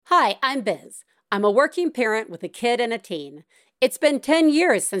Hi, I'm Biz. I'm a working parent with a kid and a teen. It's been 10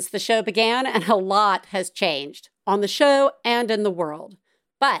 years since the show began, and a lot has changed on the show and in the world.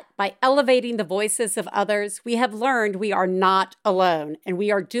 But by elevating the voices of others, we have learned we are not alone, and we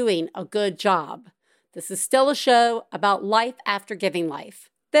are doing a good job. This is still a show about life after giving life.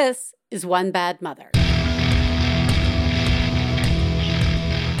 This is One Bad Mother.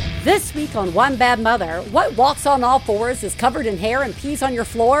 This week on One Bad Mother, what walks on all fours is covered in hair and pees on your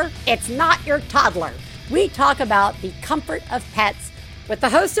floor? It's not your toddler. We talk about the comfort of pets with the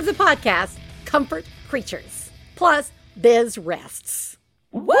host of the podcast, Comfort Creatures. Plus, Biz rests.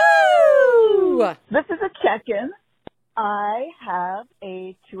 Woo! This is a check-in. I have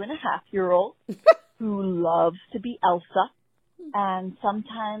a 2.5-year-old who loves to be Elsa. And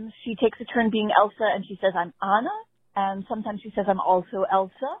sometimes she takes a turn being Elsa and she says, I'm Anna. And sometimes she says, I'm also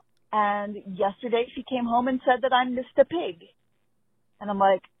Elsa. And yesterday she came home and said that I'm Mr. Pig. And I'm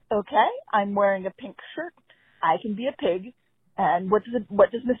like, okay, I'm wearing a pink shirt. I can be a pig. And what does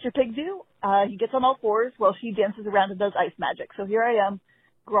Mr. Pig do? He gets on all fours while she dances around and does ice magic. So here I am,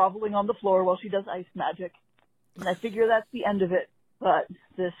 groveling on the floor while she does ice magic. And I figure that's the end of it. But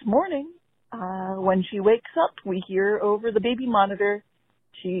this morning, when she wakes up, we hear over the baby monitor,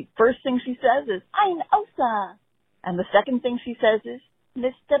 first thing she says is, I'm Elsa. And the second thing she says is,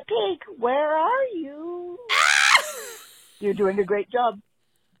 Mr. Pig, where are you? You're doing a great job.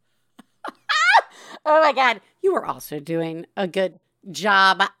 Oh my God, you were also doing a good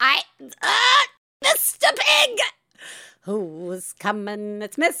job. Mr. Pig! Who's coming?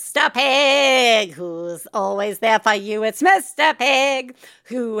 It's Mr. Pig. Who's always there for you? It's Mr. Pig.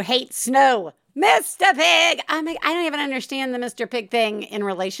 Who hates snow? Mr. Pig! I don't even understand the Mr. Pig thing in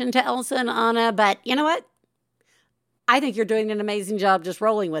relation to Elsa and Anna, but you know what? I think you're doing an amazing job just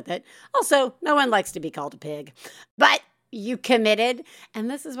rolling with it. Also, no one likes to be called a pig. But you committed, and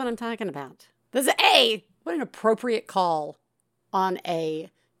this is what I'm talking about. What an appropriate call on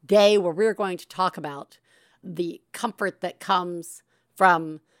a day where we're going to talk about the comfort that comes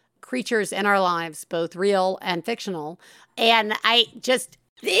from creatures in our lives, both real and fictional. And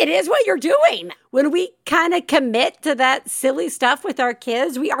it is what you're doing. When we kind of commit to that silly stuff with our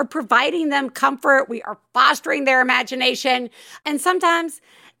kids, we are providing them comfort. We are fostering their imagination. And sometimes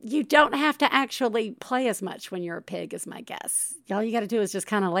you don't have to actually play as much when you're a pig, is my guess. All you got to do is just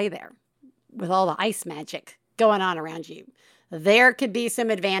kind of lay there with all the ice magic going on around you. There could be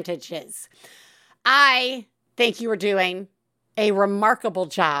some advantages. I think you are doing a remarkable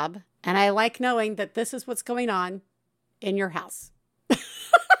job, and I like knowing that this is what's going on in your house.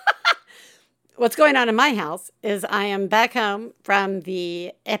 What's going on in my house is I am back home from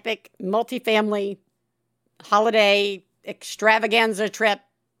the epic multifamily holiday extravaganza trip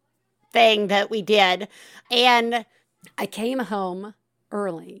thing that we did. And I came home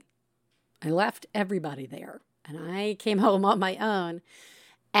early. I left everybody there. And I came home on my own.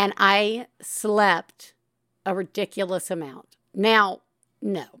 And I slept a ridiculous amount. Now,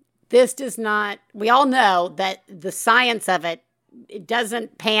 no, this does not, we all know that the science of it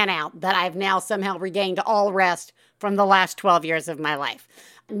doesn't pan out, that I've now somehow regained all rest from the last 12 years of my life.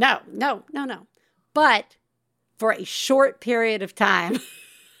 No. But for a short period of time,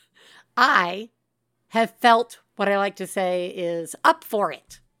 I have felt what I like to say is up for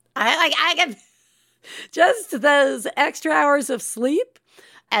it. I get just those extra hours of sleep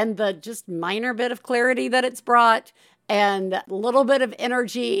and the just minor bit of clarity that it's brought and a little bit of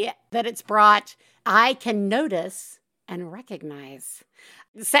energy that it's brought. I can notice and recognize.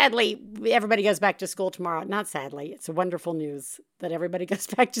 Sadly, everybody goes back to school tomorrow. Not sadly, it's wonderful news that everybody goes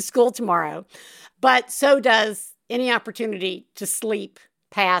back to school tomorrow. But so does any opportunity to sleep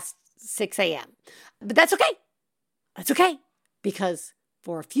past 6 a.m. But that's okay. That's okay. Because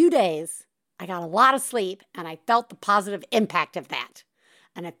for a few days, I got a lot of sleep and I felt the positive impact of that.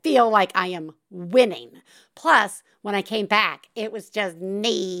 And I feel like I am winning. Plus, when I came back, it was just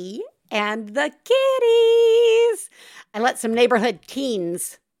me and the kitties. I let some neighborhood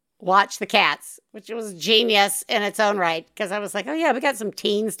teens watch the cats, which was genius in its own right, because I was like, oh yeah, we got some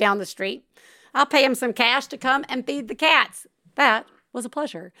teens down the street. I'll pay them some cash to come and feed the cats. That was a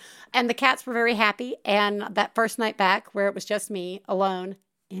pleasure. And the cats were very happy. And that first night back, where it was just me alone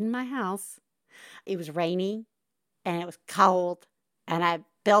in my house, it was rainy and it was cold, and I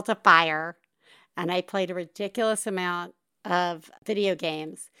built a fire and I played a ridiculous amount of video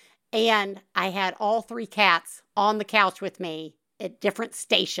games. And I had all 3 cats on the couch with me at different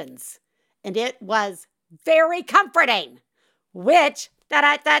stations. And it was very comforting, which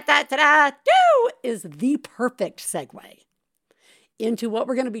is the perfect segue into what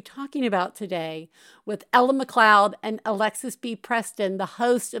we're going to be talking about today with Ella McLeod and Alexis B. Preston, the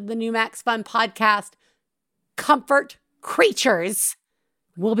host of the New Max Fun podcast, Comfort Creatures.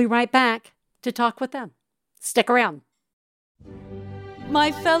 We'll be right back to talk with them. Stick around.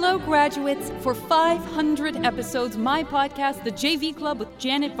 My fellow graduates, for 500 episodes, my podcast, The JV Club with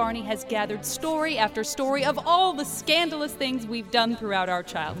Janet Varney, has gathered story after story of all the scandalous things we've done throughout our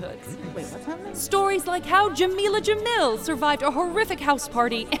childhoods. Wait, what's happening? Stories like how Jamila Jamil survived a horrific house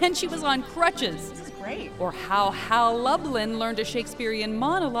party and she was on crutches. This is great. Or how Hal Lublin learned a Shakespearean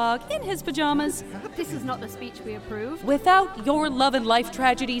monologue in his pajamas. This is not the speech we approve. Without your love and life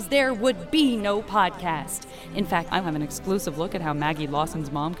tragedies, there would be no podcast. In fact, I have an exclusive look at how Maggie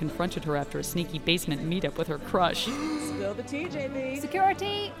Lawson's mom confronted her after a sneaky basement meetup with her crush. Spill the tea, JV.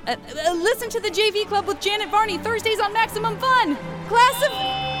 Security. Listen to the JV Club with Janet Varney, Thursdays on Maximum Fun. Class of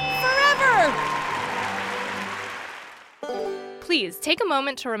Forever. Please take a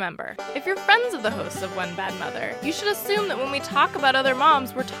moment to remember, if you're friends of the hosts of One Bad Mother, you should assume that when we talk about other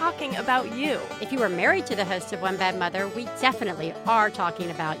moms, we're talking about you. If you are married to the host of One Bad Mother, we definitely are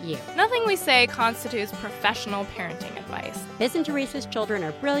talking about you. Nothing we say constitutes professional parenting advice. Biz and Teresa's children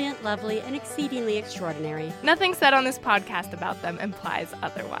are brilliant, lovely, and exceedingly extraordinary. Nothing said on this podcast about them implies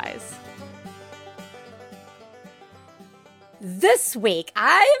otherwise. This week,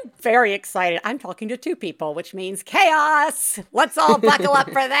 I am very excited. I'm talking to two people, which means chaos. Let's all buckle up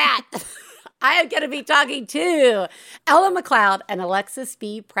for that. I am going to be talking to Ella McLeod and Alexis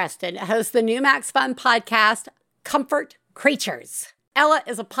B. Preston, host the New Max Fun podcast, Comfort Creatures. Ella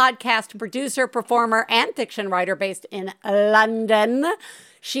is a podcast producer, performer, and fiction writer based in London.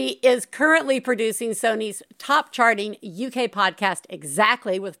 She is currently producing Sony's top charting UK podcast,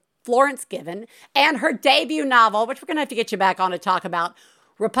 Exactly, with Florence Given, and her debut novel, which we're going to have to get you back on to talk about,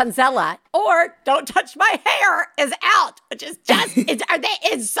 Rapunzella, or Don't Touch My Hair, is out, which is just,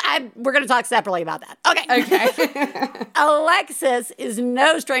 we're going to talk separately about that. Okay. Alexis is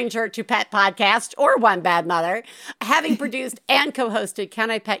no stranger to Pet Podcast or One Bad Mother, having produced and co-hosted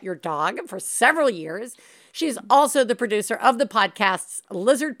Can I Pet Your Dog for several years. She's also the producer of the podcasts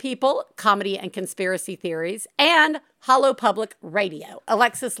Lizard People, Comedy and Conspiracy Theories, and Hollow Public Radio.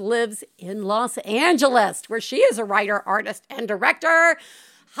 Alexis lives in Los Angeles, where she is a writer, artist, and director.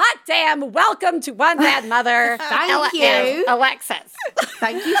 Hot damn, welcome to One Bad Mother. Thank you. Alexis.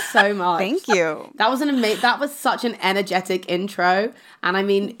 Thank you so much. Thank you. That was that was such an energetic intro. And I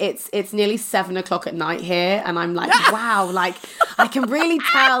mean, it's nearly 7:00 at night here. And I'm like, wow, like I can really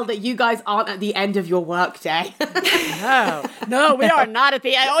tell that you guys aren't at the end of your workday. No, we are not at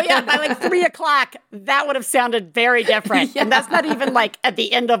the end. Oh yeah, by like 3:00, that would have sounded very different. Yeah. And that's not even like at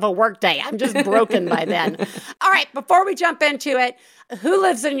the end of a workday. I'm just broken by then. All right, before we jump into it, who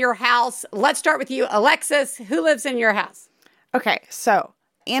lives in your house? Let's start with you, Alexis. Who lives in your house? Okay, so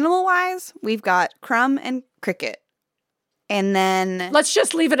animal-wise, we've got Crumb and Cricket. And then... Let's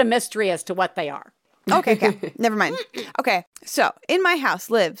just leave it a mystery as to what they are. Okay. Never mind. Okay, so in my house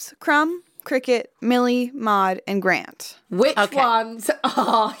lives Crumb, Cricket, Millie, Maud, and Grant. Which ones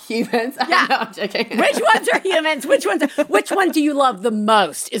are humans? Yeah. No, I'm joking. Which ones are humans? Which one do you love the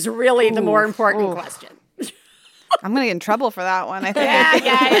most is really the more important question. I'm going to get in trouble for that one, I think.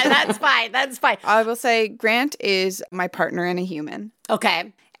 Yeah, that's fine. I will say Grant is my partner and a human.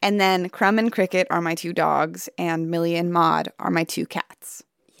 Okay. And then Crumb and Cricket are my two dogs, and Millie and Maud are my two cats.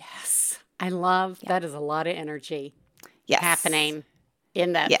 Yes. I love that is a lot of energy happening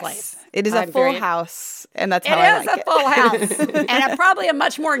in that yes. place. It is a full house, and that's how I like it. It is a full house. And probably a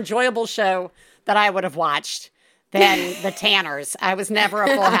much more enjoyable show that I would have watched than The Tanners. I was never a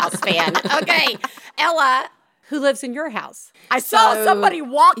Full House fan. Okay, Ella, who lives in your house? I saw somebody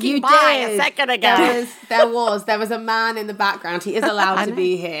walking by a second ago. There was a man in the background. He is allowed to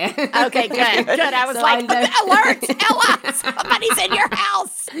be here. Okay, good. I was alert, Ella, somebody's in your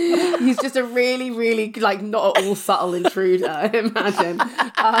house. He's just a really, really, like, not at all subtle intruder, imagine.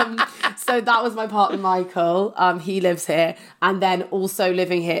 So that was my partner, Michael. He lives here. And then also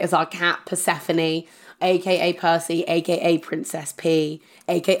living here is our cat, Persephone, a.k.a. Percy, a.k.a. Princess P,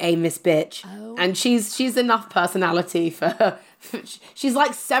 a.k.a. Miss Bitch. Oh. And she's enough personality for she's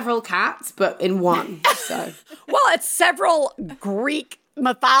like several cats, but in one. So well, it's several Greek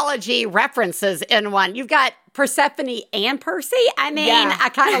mythology references in one. You've got Persephone and Percy. I mean, I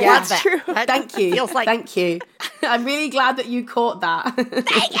kind of love that. True. Thank you. Feels like... Thank you. I'm really glad that you caught that.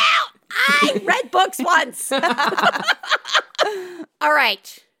 Thank you. I read books once. All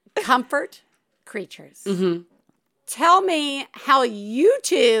right. Comfort Creatures. Mm-hmm. Tell me how you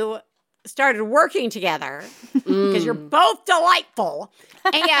two started working together because you're both delightful.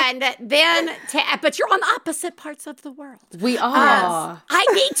 And then, but you're on opposite parts of the world. We are. I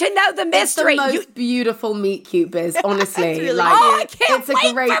need to know the mystery. It's the most beautiful meet cute, Biz. Honestly, really I can't it's a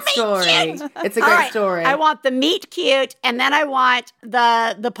wait great for meet story. cute. It's a All great right, story. I want the meet cute, and then I want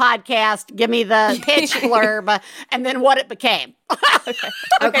the podcast. Give me the pitch blurb, and then what it became.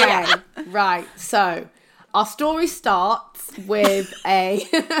 Okay, right. So our story starts with a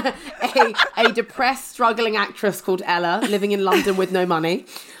depressed, struggling actress called Ella living in London with no money.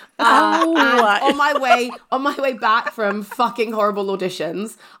 And on my way back from fucking horrible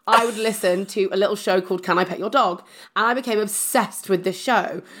auditions, I would listen to a little show called Can I Pet Your Dog? And I became obsessed with this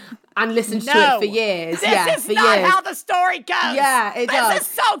show and listened to it for years. This is not how the story goes. Yeah, it does. This is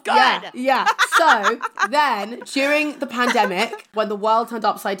so good. Yeah. So then, during the pandemic, when the world turned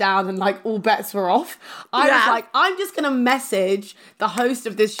upside down and like all bets were off, I was like, I'm just gonna message the host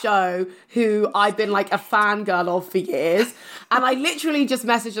of this show, who I've been like a fangirl of for years, and I literally just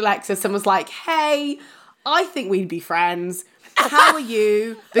messaged Alexis and was like, hey, I think we'd be friends. How are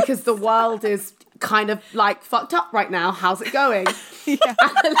you? Because the world is kind of like fucked up right now. How's it going? And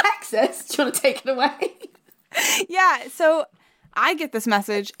Alexis, do you want to take it away? Yeah, so I get this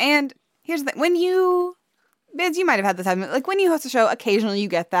message, and here's the thing. When you, Biz, you might have had this happen. Like when you host a show, occasionally you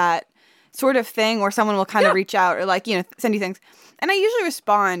get that sort of thing where someone will kind of reach out or like, send you things. And I usually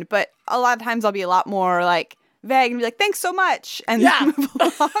respond, but a lot of times I'll be a lot more like vague and be like, thanks so much, and then move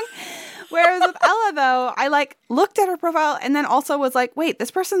along. Whereas with Ella, though, I like looked at her profile and then also was like, wait,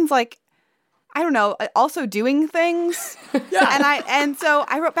 this person's like, I don't know, also doing things. And so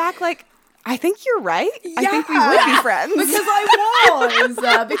I wrote back like, I think you're right. I think we would be friends. Because I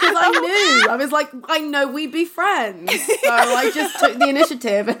was. Because I knew. I was like, I know we'd be friends. So I just took the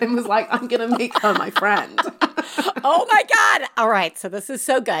initiative and was like, I'm going to make her my friend. Oh my God. All right. So this is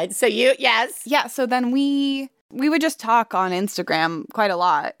so good. So yes. Yeah. So then we would just talk on Instagram quite a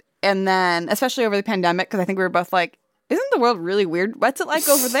lot. And then, especially over the pandemic, because I think we were both like, isn't the world really weird? What's it like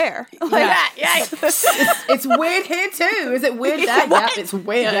over there? Like, It's weird here too. Is it weird there? Yeah, it's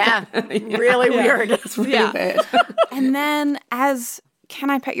weird. Yeah, really weird. It's really weird. And then as Can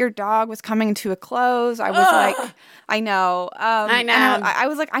I Pet Your Dog was coming to a close, I was like, I know. I know. And I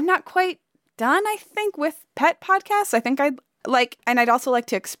was like, I'm not quite done, I think, with pet podcasts. I think I'd like, and I'd also like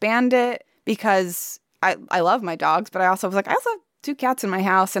to expand it because I love my dogs, but I also was like, I also have 2 cats in my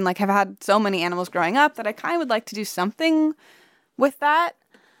house and like have had so many animals growing up that I kind of would like to do something with that,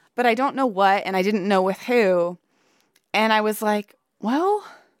 but I don't know what, and I didn't know with who. And I was like, well,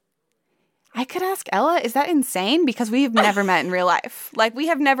 I could ask Ella. Is that insane? Because we've never met in real life. Like, we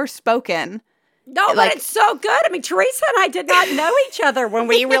have never spoken. No, but it's so good. I mean, Teresa and I did not know each other when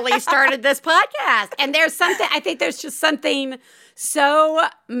we really started this podcast. And there's something, I think there's just something so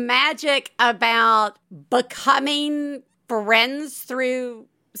magic about becoming friends through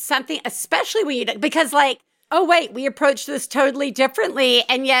something, especially when because like, oh wait, we approach this totally differently,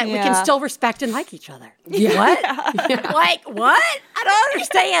 and yet we can still respect and like each other. Yeah. What? Like what? I don't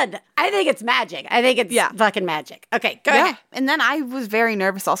understand. I think it's magic. I think it's fucking magic. Okay, go ahead. And then I was very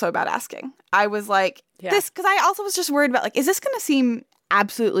nervous also about asking. I was like, this, because I also was just worried about like, is this going to seem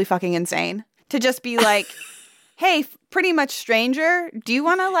absolutely fucking insane to just be like, hey, pretty much stranger, do you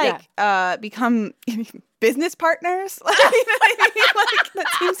want to like become business partners? Like,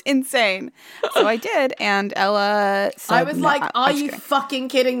 that seems insane. So I did, and Ella said, I was like, are you fucking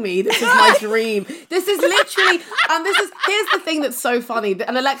kidding me? This is my dream. This is literally, and here's the thing that's so funny,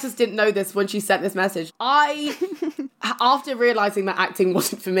 and Alexis didn't know this when she sent this message. I, after realizing that acting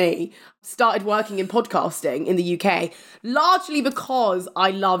wasn't for me, started working in podcasting in the UK, largely because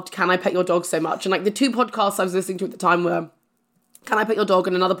I loved Can I Pet Your Dog so much. And like the 2 podcasts I was listening to at the time were Can I Pet Your Dog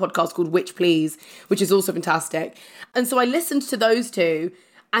and another podcast called Witch Please, which is also fantastic. And so I listened to those 2,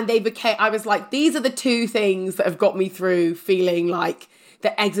 and I was like, these are the 2 things that have got me through feeling like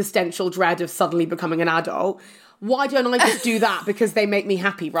the existential dread of suddenly becoming an adult. Why don't I just do that? Because they make me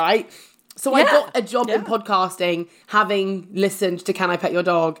happy, right? So I got a job in podcasting, having listened to Can I Pet Your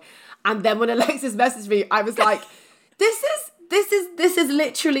Dog. And then when Alexis messaged me, I was like, this is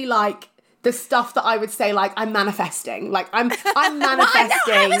literally like the stuff that I would say, like, I'm manifesting. Like, I'm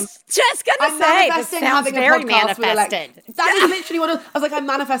manifesting. I was just going to say, this sounds very manifested. That is literally what I was like, I'm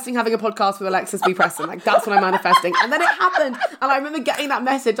manifesting having a podcast with Alexis B. Preston. Like, that's what I'm manifesting. And then it happened. And I remember getting that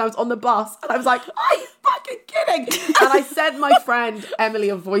message. I was on the bus. And I was like, are you fucking kidding? And I sent my friend Emily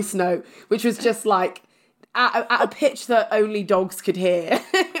a voice note, which was just like, at a pitch that only dogs could hear.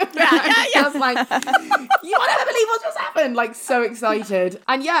 It Just like, you will never believe what just happened. Like, so excited.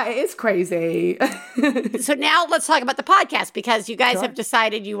 And yeah, it is crazy. So now let's talk about the podcast, because you guys have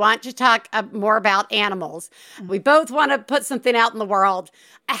decided you want to talk more about animals. We both want to put something out in the world.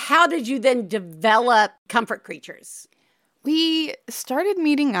 How did you then develop Comfort Creatures? We started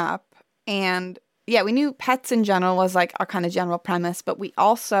meeting up, and yeah, we knew pets in general was like our kind of general premise, but we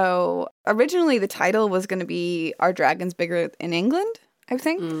also, originally the title was going to be Are Dragons Bigger in England, I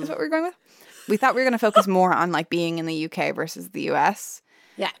think is what we were going with. We thought we were going to focus more on like being in the UK versus the US.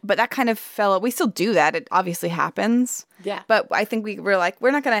 Yeah. But that kind of fell, we still do that. It obviously happens. Yeah. But I think we were like,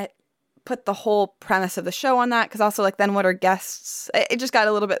 we're not going to put the whole premise of the show on that, because also like then what are guests? It just got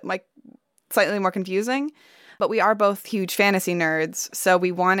a little bit like slightly more confusing. But we are both huge fantasy nerds, so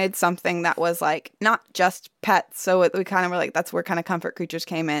we wanted something that was like not just pets. So we kind of were like, that's where kind of Comfort Creatures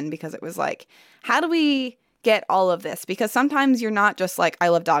came in, because it was like, how do we get all of this? Because sometimes you're not just like, I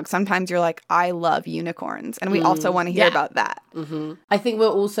love dogs. Sometimes you're like, I love unicorns. And we also want to hear about that. Mm-hmm. I think we're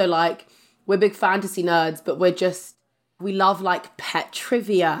also like, we're big fantasy nerds, but we love like pet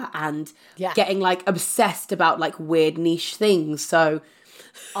trivia and getting like obsessed about like weird niche things. So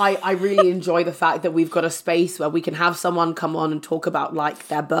I really enjoy the fact that we've got a space where we can have someone come on and talk about like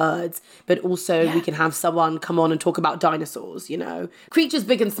their birds, but also we can have someone come on and talk about dinosaurs, you know, creatures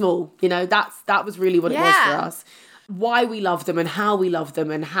big and small, you know, that was really what it was for us. Why we love them and how we love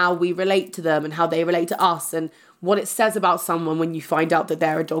them and how we relate to them and how they relate to us and what it says about someone when you find out that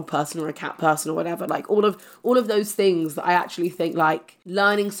they're a dog person or a cat person or whatever. Like all of those things that I actually think like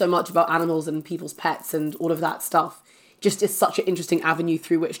learning so much about animals and people's pets and all of that stuff just is such an interesting avenue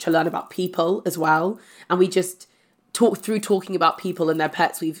through which to learn about people as well. And we just talking about people and their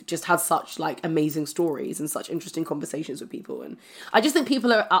pets, we've just had such like amazing stories and such interesting conversations with people. And I just think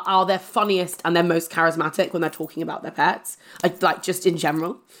people are their funniest and their most charismatic when they're talking about their pets, like just in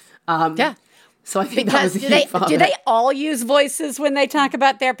general. So I think that was a huge part. Do they all use voices when they talk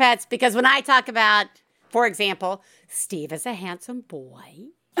about their pets? Because when I talk about, for example, Steve is a handsome boy.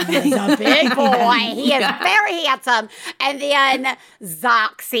 He's a big boy. He is very handsome. And then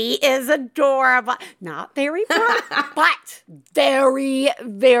Zoxy is adorable. Not very bright, but very,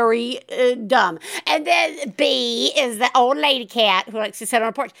 very dumb. And then B is the old lady cat who likes to sit on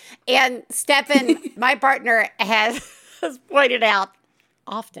a porch. And Stefan, my partner, has pointed out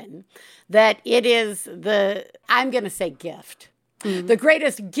often that it is I'm going to say gift. Mm-hmm. The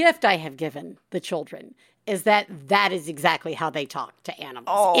greatest gift I have given the children is that is exactly how they talk to animals.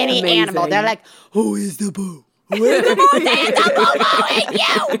 Oh, any amazing animal. They're like, who is the boo? Who is the boo? It's the boo-boo. It's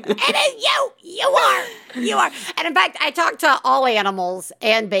you. It is you. You are. And in fact, I talk to all animals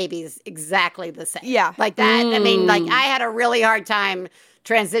and babies exactly the same. Yeah. Like that. I mean, like I had a really hard time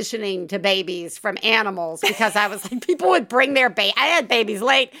transitioning to babies from animals because I was like, people would bring their I had babies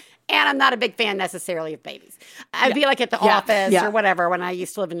late. And I'm not a big fan necessarily of babies. I'd be like at the office or whatever when I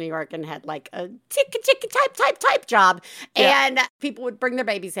used to live in New York and had like a type job. And people would bring their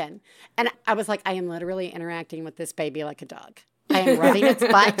babies in. And I was like, I am literally interacting with this baby like a dog. I am rubbing its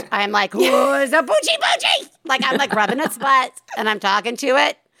butt. I am like, who's a boochie? Like I'm like rubbing its butt and I'm talking to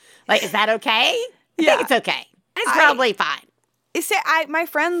it. Like, is that okay? I think it's okay. It's probably fine. See, my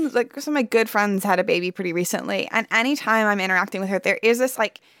friends, like some of my good friends had a baby pretty recently. And anytime I'm interacting with her, there is this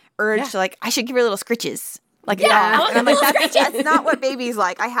like urge to like, I should give her little scritches. Like, and I'm like, that's not what baby's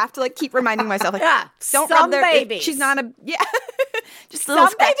like. I have to like keep reminding myself, like, don't rub their babies. She's not a, just a little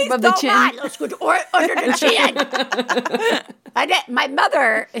scratch above the chin. Let's go under the chin. My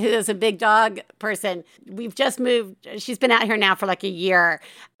mother, who is a big dog person, we've just moved. She's been out here now for like a year.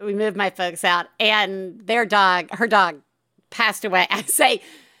 We moved my folks out and her dog passed away. I say,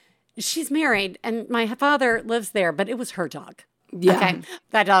 she's married and my father lives there, but it was her dog. Yeah. Okay.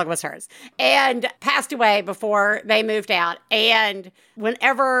 That dog was hers. And passed away before they moved out. And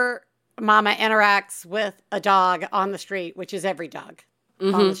whenever Mama interacts with a dog on the street, which is every dog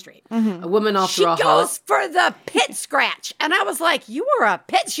on the street. Mm-hmm. A woman after a She goes for the pit scratch. And I was like, you are a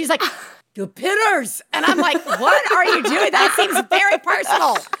pit? She's like, the pitters. And I'm like, what are you doing? That seems very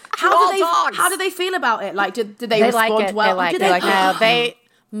personal. How do they feel about it? Like, did they respond like it. well? They like it.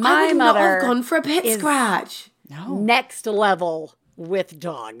 My I would mother not have gone for a pit scratch. No. Next level with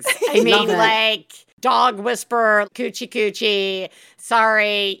dogs. I mean, like dog whisperer, coochie.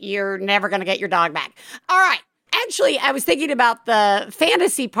 Sorry, you're never going to get your dog back. All right. Actually, I was thinking about the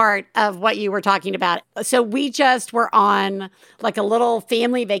fantasy part of what you were talking about. So we just were on like a little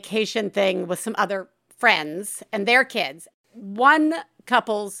family vacation thing with some other friends and their kids. One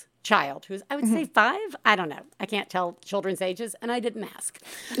couple's child, who's, I would say 5. I don't know. I can't tell children's ages, and I didn't ask.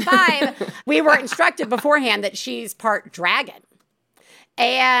 5. We were instructed beforehand that she's part dragon.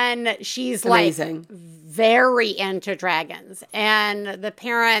 And she's Amazing. like very into dragons. And the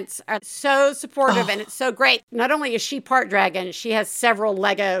parents are so supportive and it's so great. Not only is she part dragon, she has several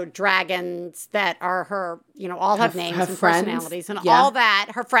Lego dragons that are her, all have names and friends. personalities and all that,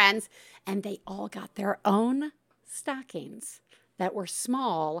 her friends. And they all got their own stockings that were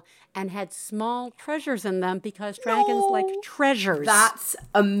small and had small treasures in them because dragons like treasures. That's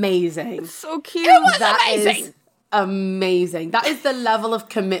amazing. So cute. That is amazing. amazing. That is the level of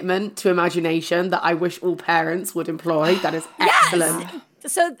commitment to imagination that I wish all parents would employ. That is excellent.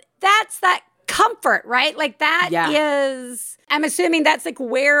 So that's that comfort, right? Like that is, I'm assuming that's like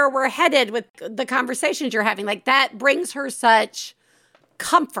where we're headed with the conversations you're having. Like that brings her such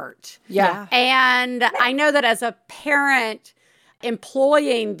comfort. Yeah. And I know that as a parent,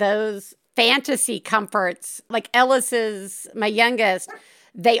 employing those fantasy comforts, like Ellis is my youngest,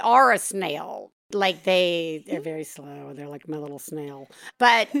 they are a snail. Like they're very slow. They're like my little snail.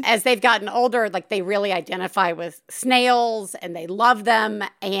 But as they've gotten older, like they really identify with snails and they love them.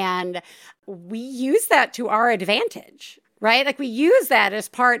 And we use that to our advantage, right? Like we use that as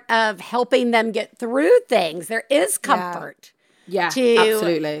part of helping them get through things. There is comfort to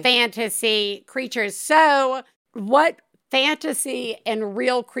absolutely. fantasy creatures. So what fantasy and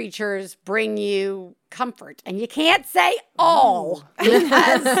real creatures bring you comfort? And you can't say all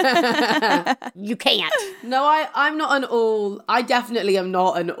because you can't. No, I'm not an all. I definitely am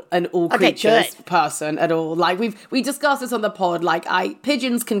not an all creatures person at all. Like we discussed this on the pod. Like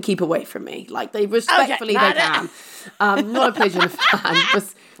pigeons can keep away from me. Like they respectfully they can. Not a pigeon fan.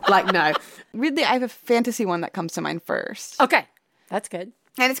 Just like no. Really, I have a fantasy one that comes to mind first. Okay, that's good.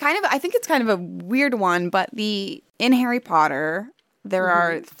 And I think it's kind of a weird one, but in Harry Potter, there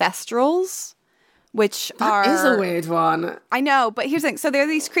are Thestrals, which That is a weird one. I know, but here's the thing. So there are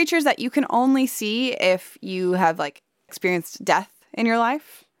these creatures that you can only see if you have like experienced death in your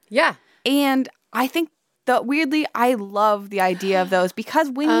life. Yeah. And I think that weirdly, I love the idea of those because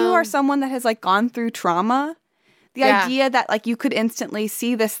when you are someone that has like gone through trauma, the idea that like you could instantly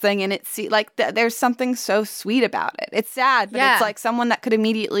see this thing and there's something so sweet about it. It's sad, but it's like someone that could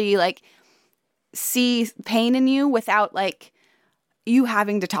immediately like see pain in you without like you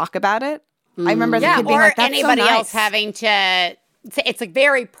having to talk about it. I remember as a kid being like, that's anybody so nice. else having to. It's like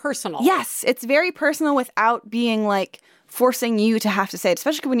very personal. Yes, it's very personal without being like forcing you to have to say it,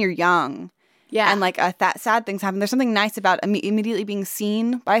 especially when you're young. Yeah, and like that sad things happen. There's something nice about immediately being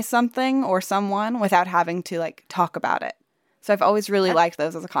seen by something or someone without having to like talk about it. So I've always really liked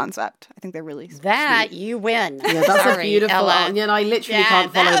those as a concept. I think they're really sweet. You win. Yeah, that's a beautiful answer. Yeah, I literally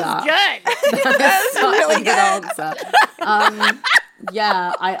can't follow that. Good. That's really good answer.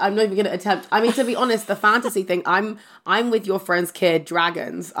 Yeah, I'm not even going to attempt. I mean, to be honest, the fantasy thing, I'm with your friend's kid,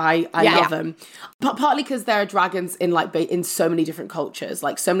 dragons. I love them. But partly because there are dragons in so many different cultures.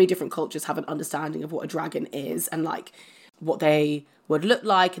 Like so many different cultures have an understanding of what a dragon is and like what they would look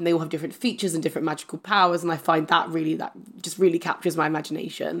like, and they all have different features and different magical powers, and I find that just really captures my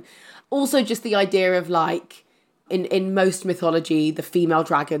imagination. Also just the idea of like in most mythology, the female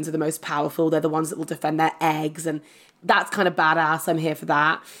dragons are the most powerful. They're the ones that will defend their eggs, and that's kind of badass. I'm here for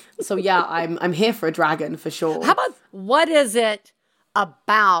that. So yeah, I'm here for a dragon for sure. How about what is it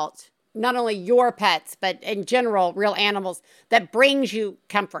about not only your pets, but in general, real animals that brings you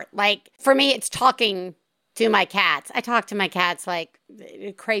comfort? Like for me, it's talking to my cats. I talk to my cats like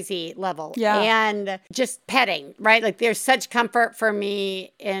a crazy level. Yeah. And just petting, right? Like there's such comfort for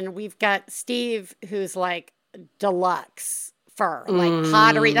me. And we've got Steve, who's like deluxe fur, like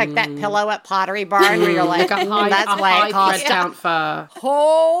pottery, like that pillow at Pottery Barn where you're like, that's why it costs down fur.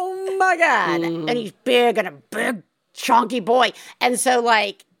 Oh my God. And he's big and a big chunky boy. And so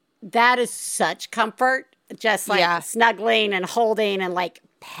like that is such comfort, just like snuggling and holding and like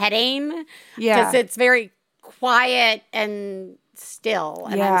petting. Yeah. Because it's very quiet and still,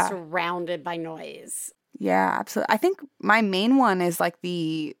 and I'm surrounded by noise. Yeah, absolutely. I think my main one is like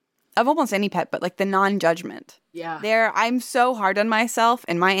of almost any pet, but like the non-judgment. Yeah. I'm so hard on myself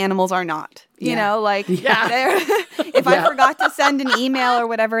and my animals are not. You know, like if I forgot to send an email or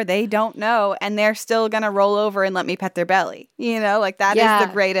whatever, they don't know and they're still going to roll over and let me pet their belly. You know, like that is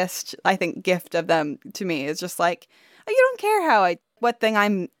the greatest, I think, gift of them to me. It's just like, oh, you don't care what thing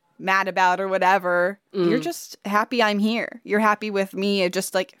I'm mad about or whatever. You're just happy I'm here. You're happy with me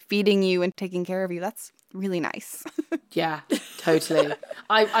just like feeding you and taking care of you. That's really nice. Yeah, totally.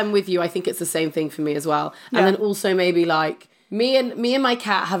 I'm with you. I think it's the same thing for me as well. And then also maybe like me and my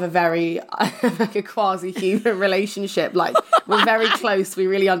cat have a very like a quasi-human relationship. Like we're very close. We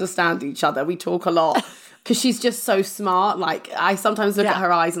really understand each other. We talk a lot. because she's just so smart. Like, I sometimes look at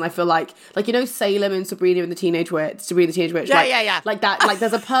her eyes and I feel like Salem and Sabrina the Teenage Witch. Yeah. Like that. Like,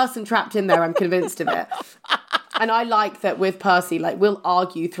 there's a person trapped in there. I'm convinced of it. And I like that with Percy, like, we'll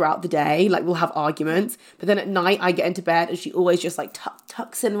argue throughout the day. Like, we'll have arguments. But then at night, I get into bed and she always just, like,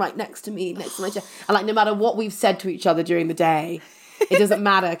 tucks in right next to me, next to my chest. And, like, no matter what we've said to each other during the day, it doesn't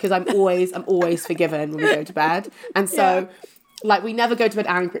matter because I'm always forgiven when we go to bed. And so... Like, we never go to bed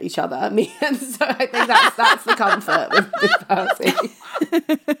angry at each other. And so I think that's the comfort with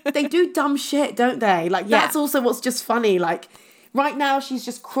Percy. They do dumb shit, don't they? Like, that's also what's just funny. Like, right now, she's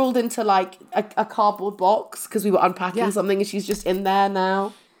just crawled into, like, a cardboard box because we were unpacking something and she's just in there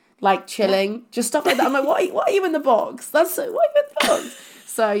now, like, chilling. Just stuff like that. I'm like, what are you in the box? What are you in the box?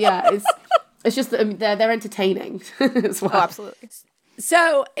 So, yeah, it's just that they're entertaining as well. Oh, absolutely.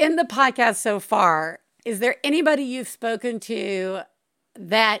 So, in the podcast so far, is there anybody you've spoken to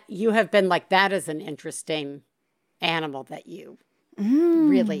that you have been like, that is an interesting animal that you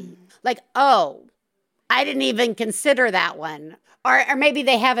really, like, oh, I didn't even consider that one. Or maybe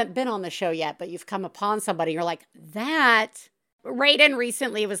they haven't been on the show yet, but you've come upon somebody, you're like, that. Raiden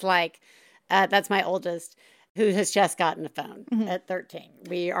recently was like, that's my oldest, who has just gotten a phone at 13.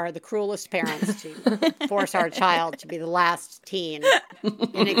 We are the cruelest parents to force our child to be the last teen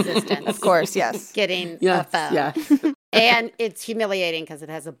in existence. Of course, yes. Getting a phone. Yeah. And it's humiliating because it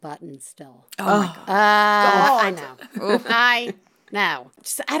has a button still. Oh my God. I know. I know.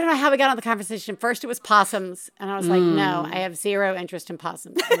 Just, I don't know how we got on the conversation. First it was possums. And I was like, no, I have zero interest in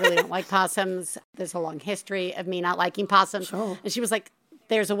possums. I really don't like possums. There's a long history of me not liking possums. Sure. And she was like,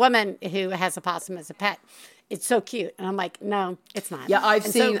 there's a woman who has a possum as a pet. It's so cute. And I'm like, no, it's not. Yeah, I've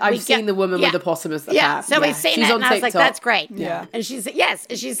seen the woman with the possum as the cat. So we've seen it, and I was like, that's great. Yeah. And she said, yes.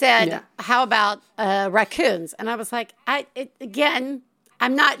 And she said, how about raccoons? And I was like, again,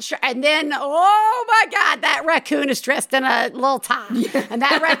 I'm not sure. And then, oh my God, that raccoon is dressed in a little top. Yeah. And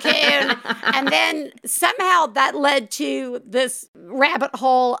that raccoon. And then somehow that led to this rabbit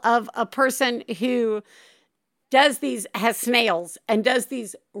hole of a person who has snails and does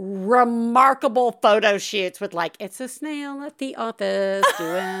these remarkable photo shoots with, like, it's a snail at the office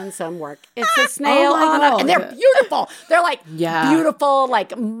doing some work. It's a snail and they're beautiful. They're like beautiful,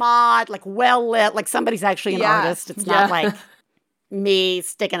 like mod, like well lit, like somebody's actually an artist. It's not like me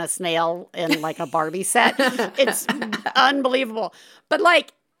sticking a snail in like a Barbie set. It's unbelievable. But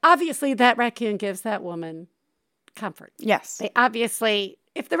like, obviously that raccoon gives that woman comfort. Yes. They obviously,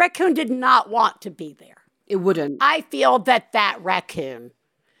 if the raccoon did not want to be there, it wouldn't. I feel that raccoon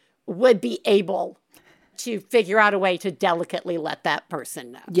would be able to figure out a way to delicately let that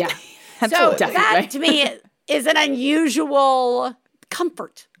person know. Yeah. So that to me is an unusual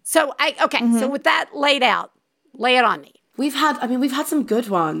comfort. So so with that laid out, lay it on me. We've had some good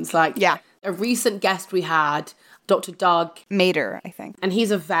ones. Like a recent guest we had, Dr. Doug Mader, I think. And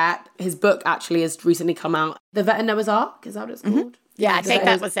he's a vet. His book actually has recently come out. The Vet in Noah's Ark, is that what it's called? Yeah, I think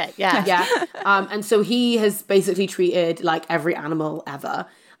that was it. Yeah. Yeah. And so he has basically treated like every animal ever.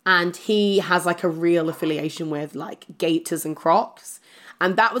 And he has like a real affiliation with like gators and crocs.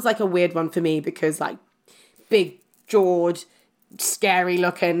 And that was like a weird one for me because like big jawed, scary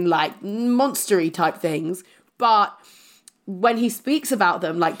looking, like monstery type things. But when he speaks about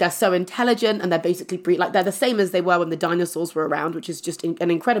them, like they're so intelligent and they're basically like they're the same as they were when the dinosaurs were around, which is just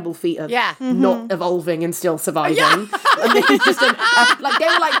an incredible feat of not evolving and still surviving. Yeah. And they just like they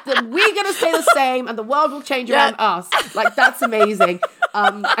were like, we're gonna stay the same and the world will change around us. Like that's amazing.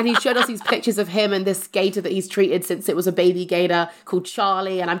 And he showed us these pictures of him and this gator that he's treated since it was a baby gator called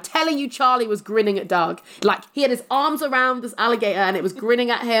Charlie. And I'm telling you, Charlie was grinning at Doug. Like he had his arms around this alligator and it was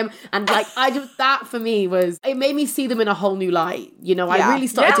grinning at him. And like that for me it made me see them in a whole new light. You know, I really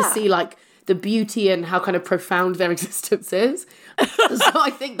started to see like the beauty and how kind of profound their existence is. So I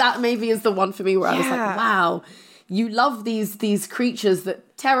think that maybe is the one for me where I was like, wow, you love these creatures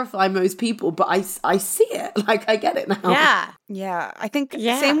that terrify most people, but I see it. Like I get it now. Yeah. Yeah. I think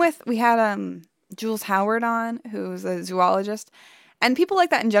same with, we had Jules Howard on, who's a zoologist. And people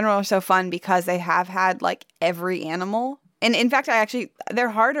like that in general are so fun because they have had like every animal. And in fact, they're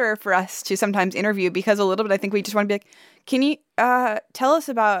harder for us to sometimes interview because a little bit, I think we just want to be like, can you tell us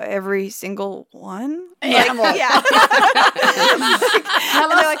about every single one? Animal. Like, yeah.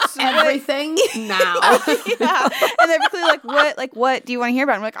 Tell us everything now. Yeah. And they're basically what do you want to hear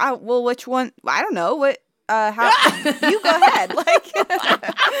about? I'm like, oh, well, which one? I don't know. What? How? You go ahead. Like,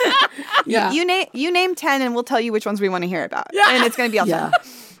 you name 10, and we'll tell you which ones we want to hear about. Yeah. And it's going to be all 10.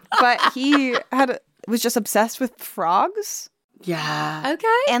 But he was just obsessed with frogs. Yeah.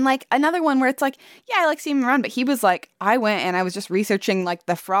 Okay. And like another one where it's like, yeah, I like seeing him around, but he was like, I went and I was just researching like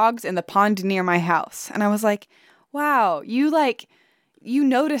the frogs in the pond near my house. And I was like, wow, you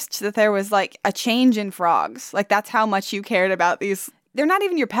noticed that there was like a change in frogs. Like that's how much you cared about these. They're not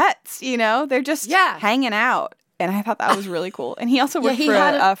even your pets, you know? They're just hanging out. And I thought that was really cool. And he also worked for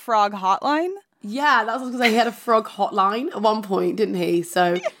a frog hotline. Yeah, that was because he had a frog hotline at one point, didn't he?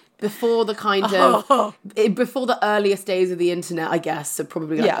 So before the before the earliest days of the internet, I guess, so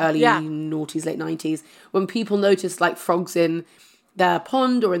probably like early noughties, late 90s, when people noticed like frogs in their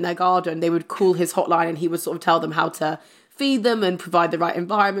pond or in their garden, they would call his hotline and he would sort of tell them how to feed them and provide the right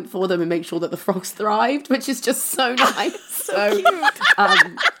environment for them and make sure that the frogs thrived, which is just so nice. so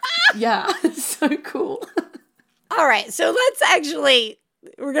cute. Yeah, so cool. All right, so let's actually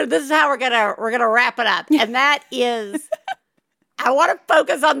this is how we're gonna wrap it up, and that is, I want to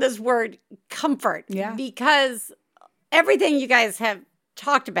focus on this word comfort, because everything you guys have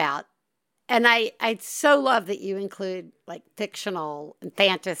talked about, and I so love that you include like fictional and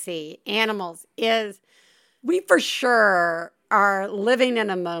fantasy animals, is we for sure are living in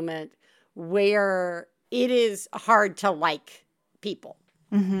a moment where it is hard to like people.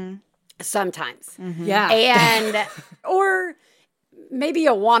 Mm-hmm. Sometimes. Mm-hmm. Yeah. And, or maybe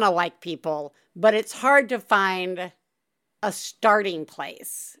you want to like people, but it's hard to find a starting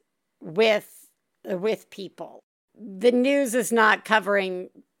place with people. The news is not covering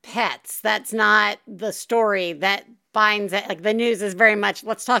pets. That's not the story that binds it. Like the news is very much,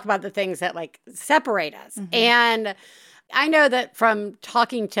 let's talk about the things that like separate us. Mm-hmm. And I know that from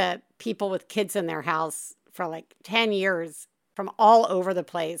talking to people with kids in their house for like 10 years, from all over the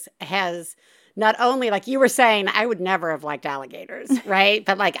place, has not only, like you were saying, I would never have liked alligators, right?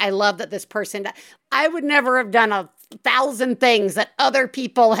 But like, I love that this person, I would never have done 1,000 things that other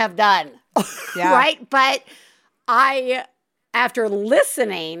people have done, right? But after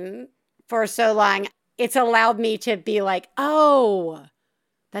listening for so long, it's allowed me to be like, oh,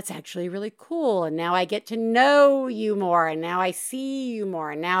 that's actually really cool. And now I get to know you more. And now I see you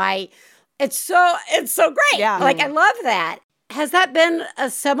more. And now it's so great. Yeah. Like, I love that. Has that been a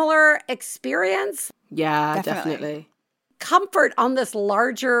similar experience? Yeah, definitely. Comfort on this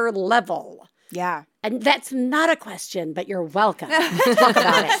larger level. Yeah. And that's not a question, but you're welcome. Talk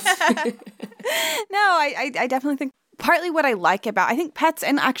about it. No, I definitely think partly what I like about, I think pets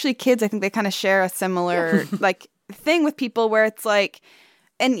and actually kids, I think they kind of share a similar like thing with people where it's like,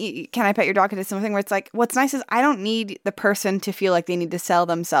 and Can I Pet Your Dog? It is something where it's like, what's nice is I don't need the person to feel like they need to sell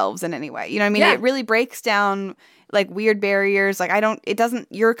themselves in any way. You know what I mean? Yeah. It really breaks down like weird barriers. Like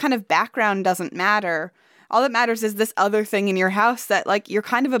your kind of background doesn't matter. All that matters is this other thing in your house that like you're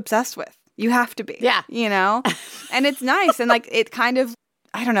kind of obsessed with. You have to be. Yeah. You know? And it's nice. And like it kind of,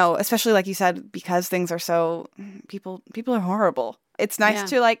 I don't know, especially like you said, because things are so, people are horrible. It's nice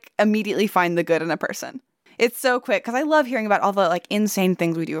to like immediately find the good in a person. It's so quick because I love hearing about all the like insane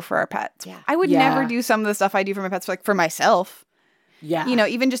things we do for our pets. Yeah. I would never do some of the stuff I do for my pets for myself. Yeah. You know,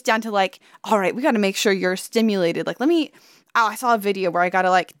 even just down to like, all right, we got to make sure you're stimulated. Like, I saw a video where I got to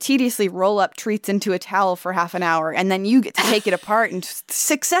like tediously roll up treats into a towel for half an hour and then you get to take it apart in just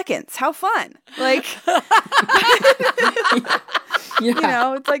 6 seconds. How fun. Like, you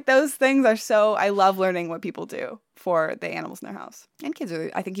know, it's like those things are so, I love learning what people do for the animals in their house. And kids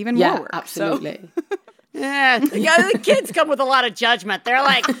are, I think, even more work. Absolutely. So. Yeah, the kids come with a lot of judgment. They're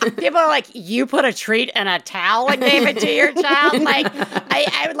like, people are like, you put a treat in a towel and gave it to your child? Like,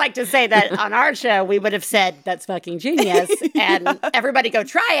 I would like to say that on our show, we would have said, that's fucking genius, and everybody go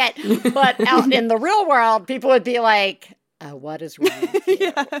try it. But out in the real world, people would be like, what is wrong with you?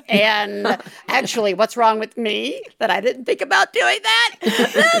 Yeah. And actually, what's wrong with me that I didn't think about doing that? This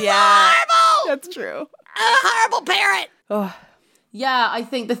is horrible! That's true. A horrible parent. Oh. Yeah, I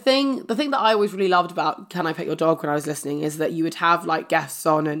think the thing that I always really loved about Can I Pet Your Dog when I was listening is that you would have like guests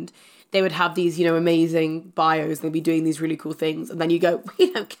on and they would have these, you know, amazing bios and they'd be doing these really cool things. And then you go, we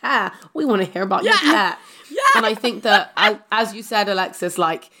don't care. We want to hear about your pet. Yeah. And I think that, as you said, Alexis,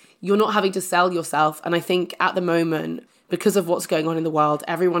 like you're not having to sell yourself. And I think at the moment, because of what's going on in the world,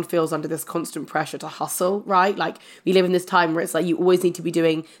 everyone feels under this constant pressure to hustle, right? Like we live in this time where it's like you always need to be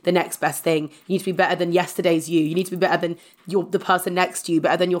doing the next best thing. You need to be better than yesterday's you. You need to be better than the person next to you,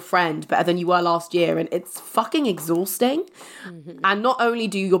 better than your friend, better than you were last year. And it's fucking exhausting. Mm-hmm. And not only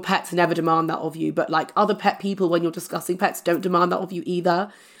do your pets never demand that of you, but like other pet people, when you're discussing pets, don't demand that of you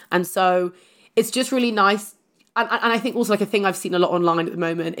either. And so it's just really nice. And I think also like a thing I've seen a lot online at the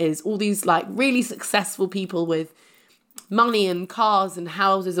moment is all these like really successful people with money and cars and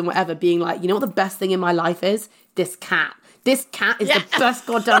houses and whatever being like, you know what the best thing in my life is? This cat. this cat is the best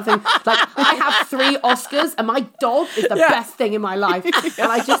goddamn thing. Like, I have 3 Oscars and my dog is the best thing in my life.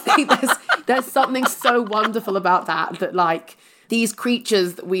 And I just think there's something so wonderful about that like these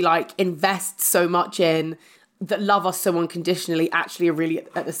creatures that we like invest so much in, that love us so unconditionally, actually are really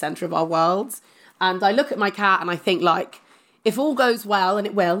at the center of our worlds. And I look at my cat and I think, like, if all goes well, and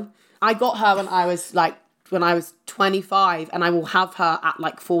it will, I got her when I was 25, and I will have her at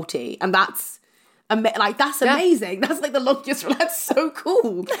like 40. And that's amazing. That's like the longest. That's so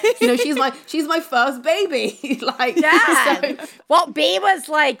cool. You know, she's my first baby. Like, Yeah. so, Well, B was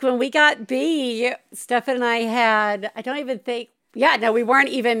like, when we got B, Stefan and I had, I don't even think, we weren't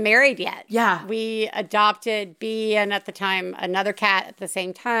even married yet. Yeah. We adopted B and at the time another cat at the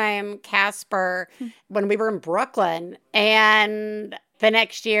same time, Casper, when we were in Brooklyn. And the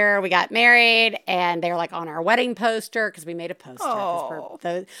next year we got married and they were like on our wedding poster because we made a poster.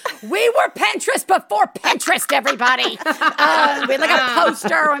 We were Pinterest before Pinterest, everybody. We had like a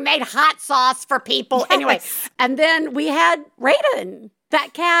poster. We made hot sauce for people. Yes. Anyway, and then we had Raiden.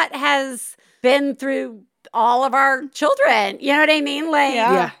 That cat has been through all of our children. You know what I mean?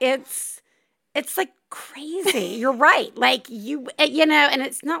 Like, it's like crazy. You're right. Like, you know, and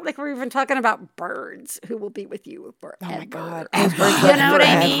it's not like we're even talking about birds who will be with you forever. Oh my God. You know what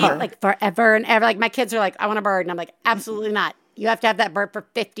I mean? Like, forever and ever. Like, my kids are like, I want a bird. And I'm like, absolutely not. You have to have that bird for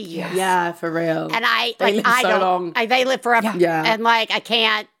 50 years. yeah, for real. And They live so long. They live forever. Yeah. And like, I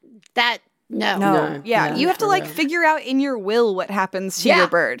can't, No. No. Yeah. Yeah, You have to for like real. figure out in your will what happens to your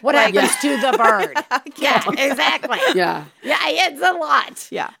bird. What happens to the bird? Yeah, exactly. Yeah. Yeah, it's a lot.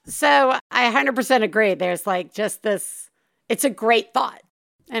 Yeah. So I 100% agree. There's like just this, it's a great thought.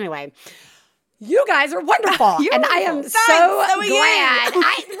 Anyway, you guys are wonderful. And I am so glad.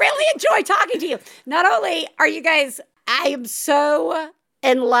 I really enjoy talking to you. Not only are you guys, I am so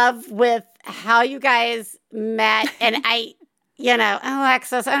in love with how you guys met. And you know,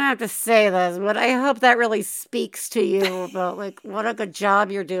 Alexis, I don't have to say this, but I hope that really speaks to you about like what a good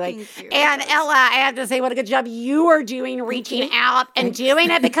job you're doing. And Ella, I have to say what a good job you are doing, reaching out and doing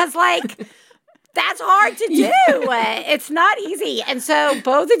it, because like that's hard to do. It's not easy. And so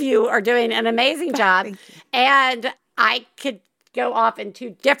both of you are doing an amazing job. And I could go off in 2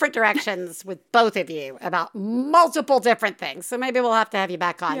 different directions with both of you about multiple different things. So maybe we'll have to have you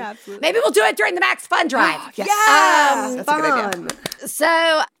back on. Yeah, absolutely. Maybe we'll do it during the Max Fun Drive. That's a good idea.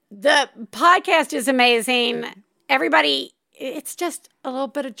 So the podcast is amazing. Everybody, it's just a little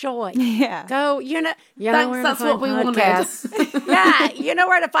bit of joy. Yeah. Go, you know Thanks, where that's to find what we wanted. podcasts. Yeah, you know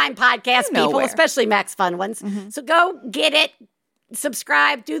where to find podcast You know people, where. especially Max Fun ones. So go get it,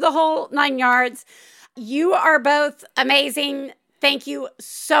 subscribe, do the whole 9 yards. You are both amazing. Thank you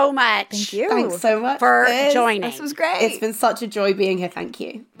so much. Thank you. Thanks so much for joining. This was great. It's been such a joy being here. Thank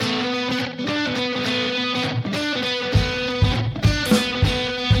you.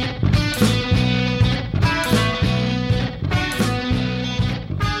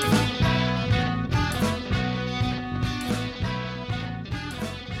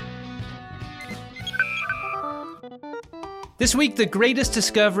 This week, the greatest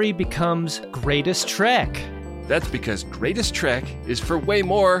discovery becomes greatest trek. That's because Greatest Trek is for way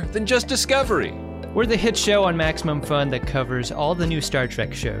more than just Discovery. We're the hit show on Maximum Fun that covers all the new Star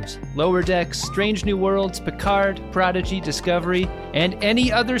Trek shows. Lower Decks, Strange New Worlds, Picard, Prodigy, Discovery, and any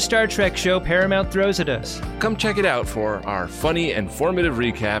other Star Trek show Paramount throws at us. Come check it out for our funny and formative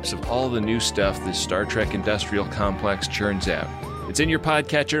recaps of all the new stuff this Star Trek industrial complex churns out. It's in your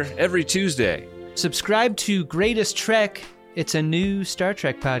podcatcher every Tuesday. Subscribe to Greatest Trek. It's a new Star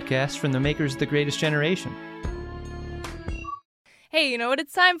Trek podcast from the makers of The Greatest Generation. Hey, you know what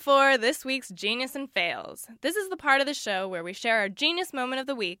it's time for? This week's Genius and Fails. This is the part of the show where we share our genius moment of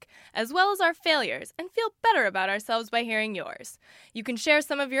the week, as well as our failures, and feel better about ourselves by hearing yours. You can share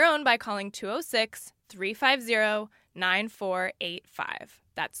some of your own by calling 206-350-9485.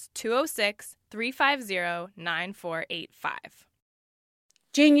 That's 206-350-9485.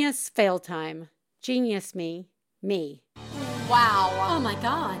 Genius fail time. Genius me. Wow. Oh my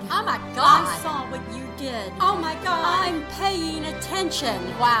God. Oh my God. I saw what you did. Oh my God. I'm paying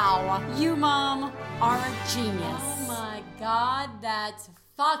attention. Wow. You, Mom, are a genius. Oh my God, that's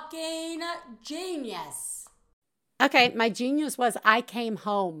fucking genius. Okay, my genius was I came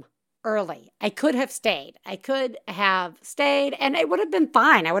home early. I could have stayed. And it would have been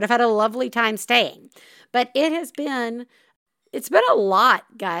fine. I would have had a lovely time staying. But it's been a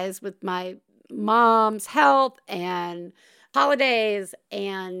lot, guys, with my mom's health and holidays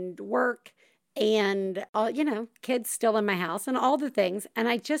and work and, kids still in my house and all the things. And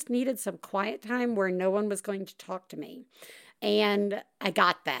I just needed some quiet time where no one was going to talk to me. And I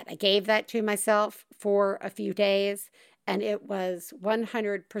got that. I gave that to myself for a few days. and it was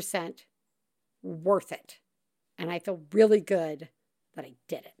 100% worth it. And I feel really good that I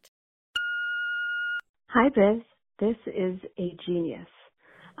did it. Hi, Biz. This is a genius.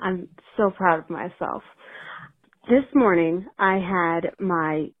 I'm so proud of myself. This morning, I had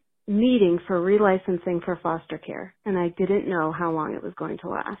my meeting for relicensing for foster care, and I didn't know how long it was going to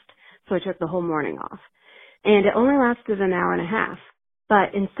last, so I took the whole morning off. And it only lasted an hour and a half,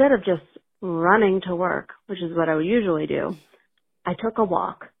 but instead of just running to work, which is what I would usually do, I took a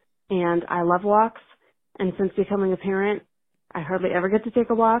walk, and I love walks, and since becoming a parent, I hardly ever get to take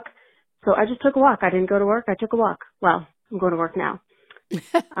a walk, so I just took a walk. I didn't go to work, I took a walk. Well, I'm going to work now.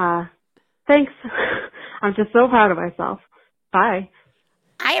 Thanks. I'm just so proud of myself. Bye.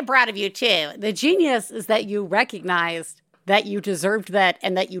 I am proud of you, too. The genius is that you recognized that you deserved that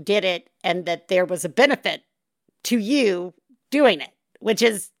and that you did it and that there was a benefit to you doing it, which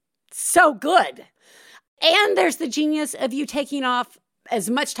is so good. And there's the genius of you taking off as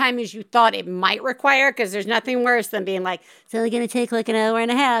much time as you thought it might require, because there's nothing worse than being like, it's only going to take like an hour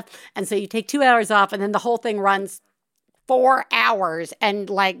and a half. And so you take 2 hours off and then the whole thing runs 4 hours and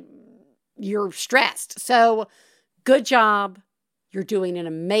like you're stressed. So good job. You're doing an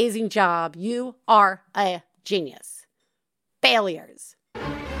amazing job. You are a genius. Failures.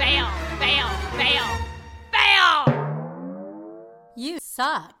 Fail, fail, fail, fail! You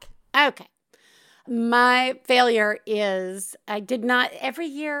suck. Okay. My failure is I did not every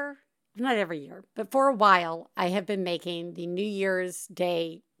year, not every year, but for a while, I have been making the New Year's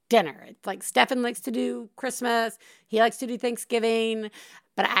Day dinner. It's like Stefan likes to do Christmas. He likes to do Thanksgiving.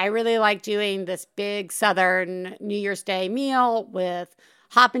 But I really like doing this big Southern New Year's Day meal with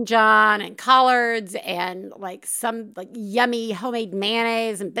Hoppin' John and collards and like some like yummy homemade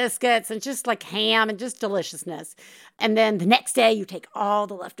mayonnaise and biscuits and just like ham and just deliciousness. And then the next day you take all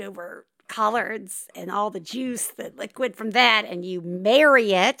the leftover collards and all the juice, the liquid from that, and you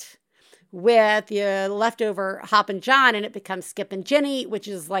marry it with your leftover Hoppin' John and it becomes Skippin' Jenny, which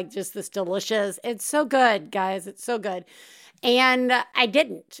is like just this delicious. It's so good, guys. It's so good. And I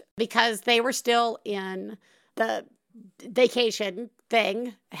didn't because they were still in the vacation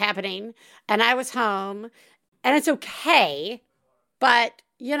thing happening and I was home and it's okay, but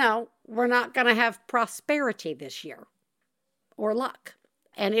you know, we're not going to have prosperity this year or luck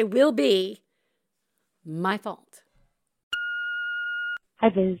and it will be my fault. Hi,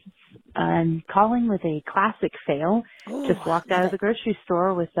 Biz. I'm calling with a classic fail. Just walked out of the grocery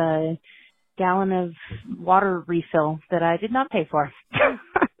store with a gallon of water refill that I did not pay for.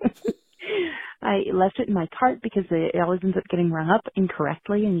 I left it in my cart because it always ends up getting rung up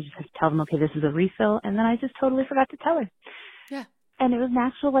incorrectly and you just have to tell them, okay, this is a refill. And then I just totally forgot to tell her. Yeah. And it was an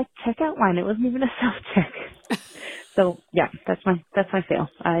actual like checkout line. It wasn't even a self-check. So yeah, that's my fail.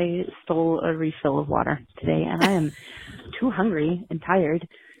 I stole a refill of water today and I am too hungry and tired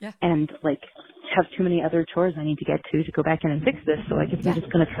and like have too many other chores I need to get to go back in and fix this. So I guess I'm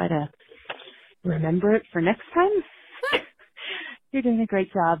just going to try to remember it for next time. You're doing a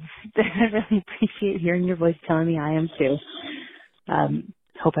great job. I really appreciate hearing your voice telling me I am too.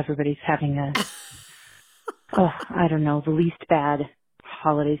 Hope everybody's having I don't know, the least bad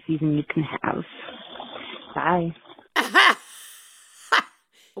holiday season you can have. Bye.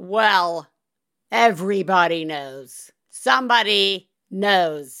 Well, everybody knows. Somebody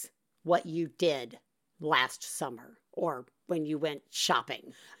knows what you did last summer or when you went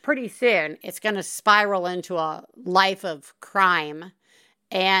shopping. Pretty soon, it's going to spiral into a life of crime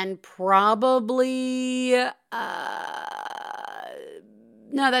and probably, no,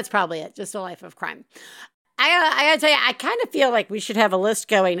 that's probably it. Just a life of crime. I gotta tell you, I kind of feel like we should have a list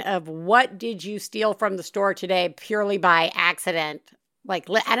going of what did you steal from the store today purely by accident.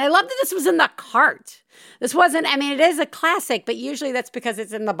 And I love that this was in the cart. This wasn't, I mean, it is a classic, but usually that's because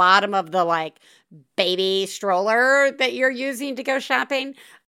it's in the bottom of the like baby stroller that you're using to go shopping.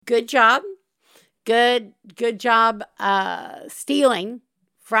 Good job. Good job stealing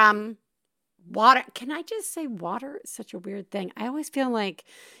from water. Can I just say water is such a weird thing? I always feel like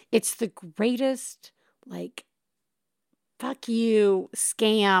it's the greatest like fuck you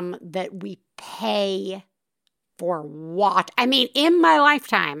scam that we pay for water. I mean, in my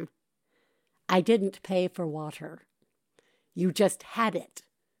lifetime, I didn't pay for water. You just had it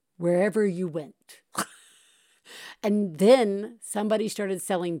wherever you went. And then somebody started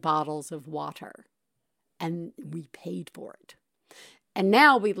selling bottles of water and we paid for it. And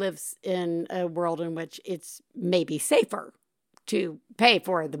now we live in a world in which it's maybe safer to pay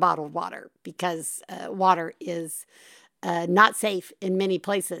for the bottled water because water is not safe in many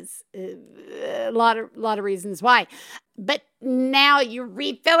places. A lot of reasons why. But now you're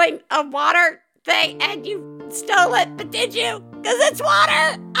refilling of water thing and you stole it, but did you? Because it's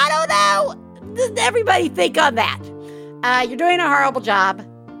water. I don't know. Does everybody think on that? You're doing a horrible job.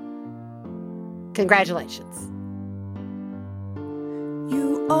 Congratulations.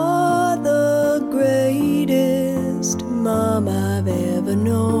 You are the greatest mom I've ever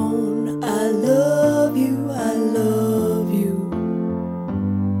known. I love you, I love you.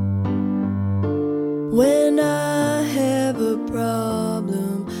 When I have a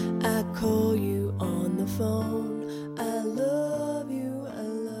problem, I call you on the phone. I love you, I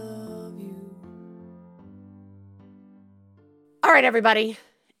love you. All right, everybody.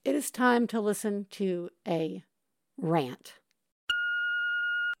 It is time to listen to a rant.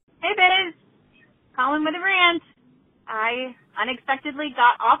 Hey, Biz. Calling with a rant. I unexpectedly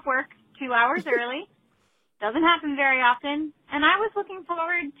got off work 2 hours early. Doesn't happen very often. And I was looking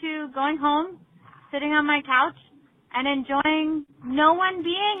forward to going home, sitting on my couch, and enjoying no one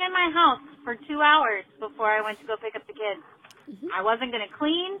being in my house for 2 hours before I went to go pick up the kids. Mm-hmm. I wasn't going to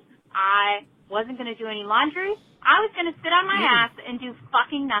clean. I wasn't going to do any laundry. I was going to sit on my ass and do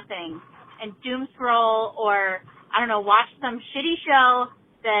fucking nothing and doom scroll or, I don't know, watch some shitty show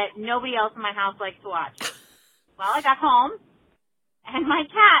that nobody else in my house likes to watch. Well, I got home, and my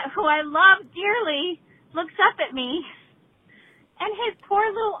cat, who I love dearly, looks up at me, and his poor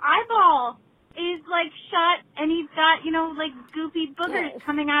little eyeball is, like, shut, and he's got, like, goopy boogers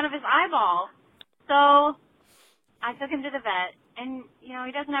coming out of his eyeball. So I took him to the vet, and,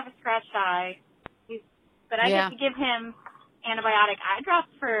 he doesn't have a scratched eye, but I get to give him antibiotic eye drops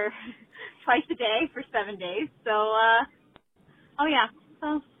for twice a day for 7 days. So,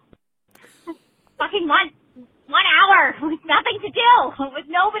 so fucking one hour with nothing to do, with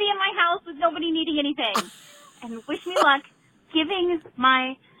nobody in my house, with nobody needing anything. And wish me luck giving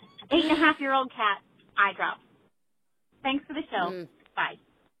my 8.5-year-old cat eye drops. Thanks for the show. Bye.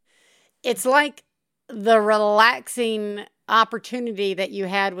 It's like the relaxing opportunity that you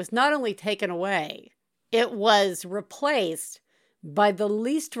had was not only taken away, it was replaced by the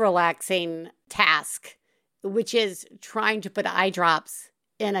least relaxing task, which is trying to put eye drops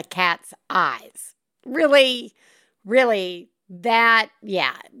in a cat's eyes. Really, that,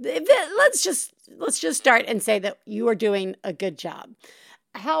 let's just start and say that you are doing a good job.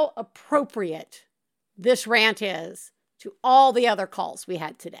 How appropriate this rant is to all the other calls we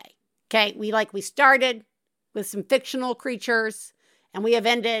had today. Okay, we started with some fictional creatures and we have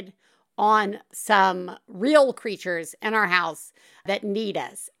ended on some real creatures in our house that need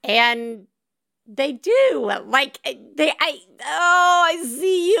us. And they do. I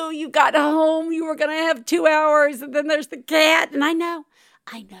see you. You got home. You were going to have 2 hours. And then there's the cat. And I know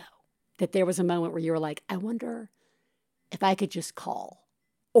that there was a moment where you were like, I wonder if I could just call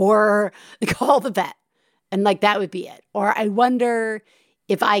or call the vet. And that would be it. Or I wonder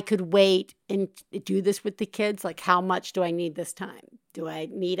if I could wait and do this with the kids. How much do I need this time? Do I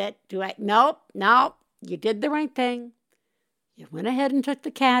need it? Nope. You did the right thing. You went ahead and took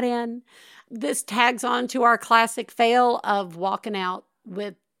the cat in. This tags on to our classic fail of walking out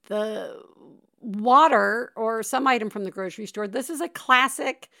with the water or some item from the grocery store. This is a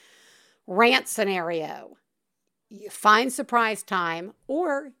classic rant scenario. You find surprise time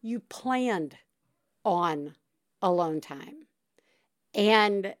or you planned on alone time.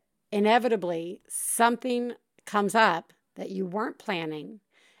 And inevitably, something comes up that you weren't planning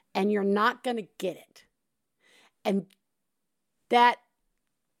and you're not going to get it. And that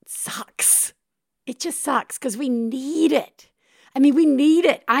sucks. It just sucks because we need it. We need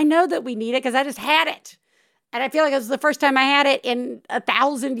it. I know that we need it because I just had it. And I feel like it was the first time I had it in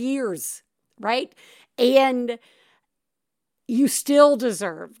 1,000 years, right? And you still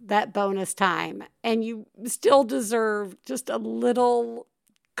deserve that bonus time. And you still deserve just a little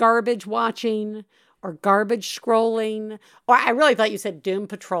garbage watching or garbage scrolling. Or I really thought you said doom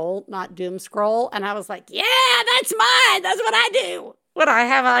patrol, not doom scroll. And I was like, yeah, that's mine. That's what I do when I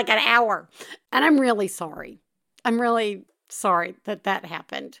have an hour. And I'm really sorry. I'm really sorry that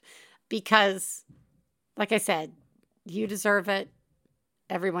happened because, like I said, you deserve it.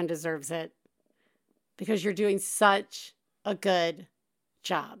 Everyone deserves it because you're doing such a good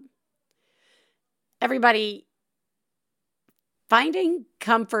job. Everybody, finding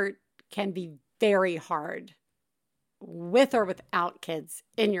comfort can be very hard with or without kids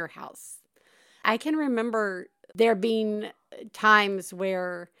in your house. I can remember there being times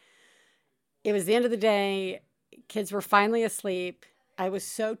where it was the end of the day, kids were finally asleep. I was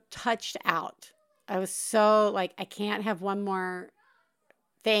so touched out. I was so I can't have one more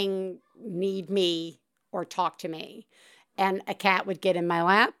thing need me or talk to me. And a cat would get in my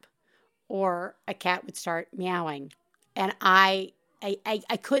lap or a cat would start meowing. And I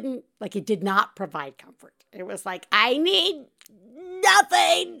I couldn't, like, it did not provide comfort. It was like, I need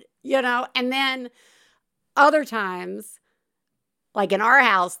nothing, you know? And then other times, like in our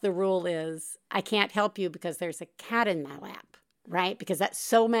house, the rule is I can't help you because there's a cat in my lap, right? Because that's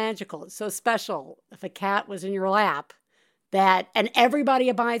so magical. It's so special if a cat was in your lap and everybody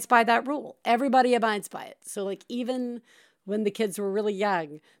abides by that rule. Everybody abides by it. So like even when the kids were really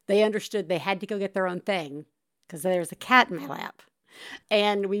young, they understood they had to go get their own thing because there's a cat in my lap.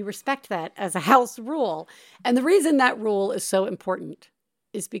 And we respect that as a house rule. And the reason that rule is so important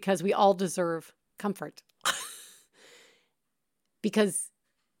is because we all deserve comfort. Because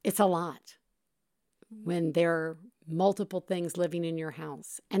it's a lot when there are multiple things living in your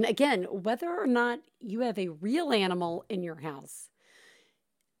house. And again, whether or not you have a real animal in your house,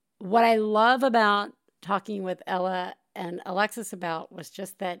 what I love about talking with Ella and Alexis about was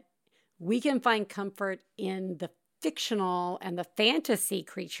just that we can find comfort in the fictional and the fantasy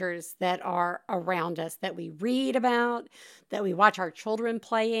creatures that are around us, that we read about, that we watch our children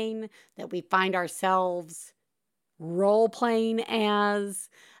playing, that we find ourselves role-playing as.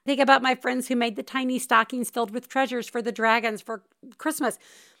 Think about my friends who made the tiny stockings filled with treasures for the dragons for Christmas.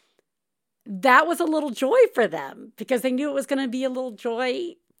 That was a little joy for them because they knew it was going to be a little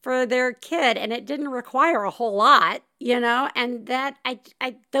joy for their kid, and it didn't require a whole lot, you know? And that,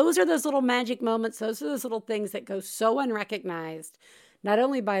 those are those little magic moments. Those are those little things that go so unrecognized, not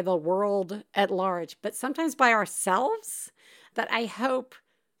only by the world at large, but sometimes by ourselves, that I hope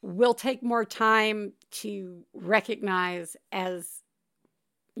we'll take more time to recognize as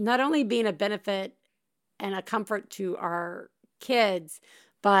not only being a benefit and a comfort to our kids,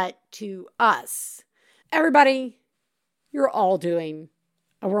 but to us. Everybody, you're all doing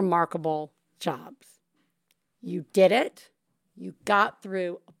a remarkable job. You did it. You got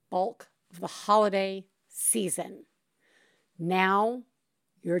through a bulk of the holiday season. Now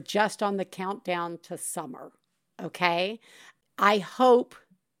you're just on the countdown to summer, okay? I hope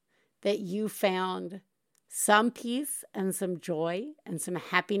that you found some peace and some joy and some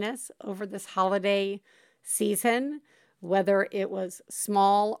happiness over this holiday season, whether it was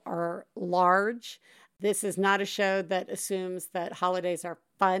small or large. This is not a show that assumes that holidays are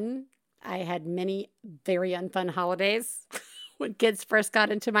fun. I had many very unfun holidays when kids first got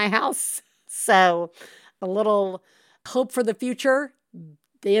into my house. So a little hope for the future.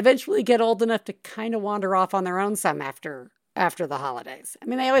 They eventually get old enough to kind of wander off on their own some after the holidays. I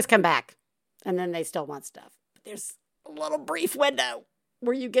mean, they always come back and then they still want stuff. But there's a little brief window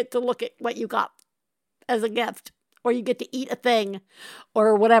where you get to look at what you got as a gift, or you get to eat a thing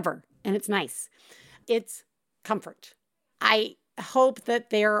or whatever. And it's nice. It's comfort. I hope that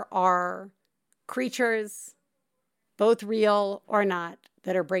there are creatures, both real or not,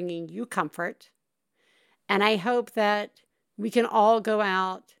 that are bringing you comfort. And I hope that we can all go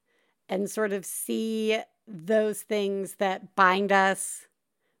out and sort of see those things that bind us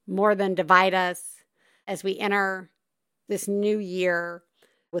more than divide us as we enter this new year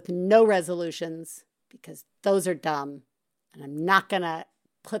with no resolutions, because those are dumb. And I'm not going to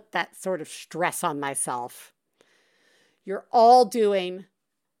put that sort of stress on myself. You're all doing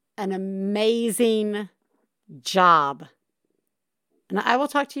an amazing job. And I will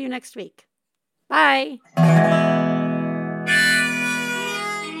talk to you next week. Bye.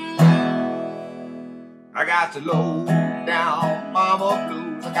 I got the low down mama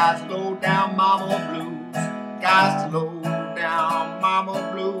blues. I got the low down mama blues. Got the low down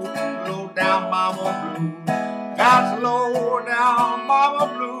mama blues. Low down mama blues. Got the low down mama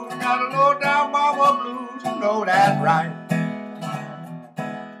blues. Got the low down mama blues. You know that's right.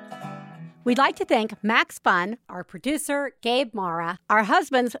 We'd like to thank Max Fun, our producer, Gabe Mara, our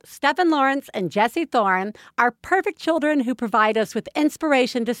husbands, Stephen Lawrence and Jesse Thorne, our perfect children who provide us with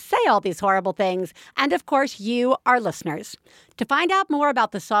inspiration to say all these horrible things, and of course, you, our listeners. To find out more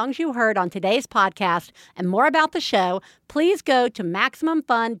about the songs you heard on today's podcast and more about the show, please go to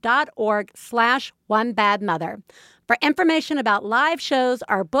MaximumFun.org/OneBadMother. For information about live shows,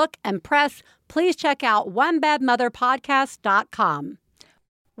 our book, and press, please check out OneBadMotherPodcast.com.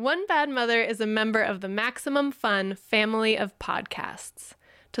 One Bad Mother is a member of the Maximum Fun family of podcasts.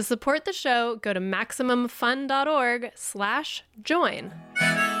 To support the show, go to MaximumFun.org/join.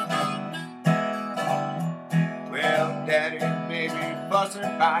 Well, Daddy and baby fussing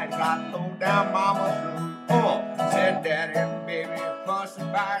fight, got low down mama blue. Oh, said Daddy and baby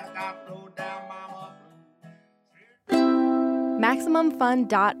fussing fight, got low down mama blue.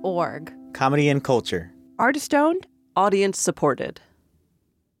 MaximumFun.org. Comedy and culture. Artist owned. Audience supported.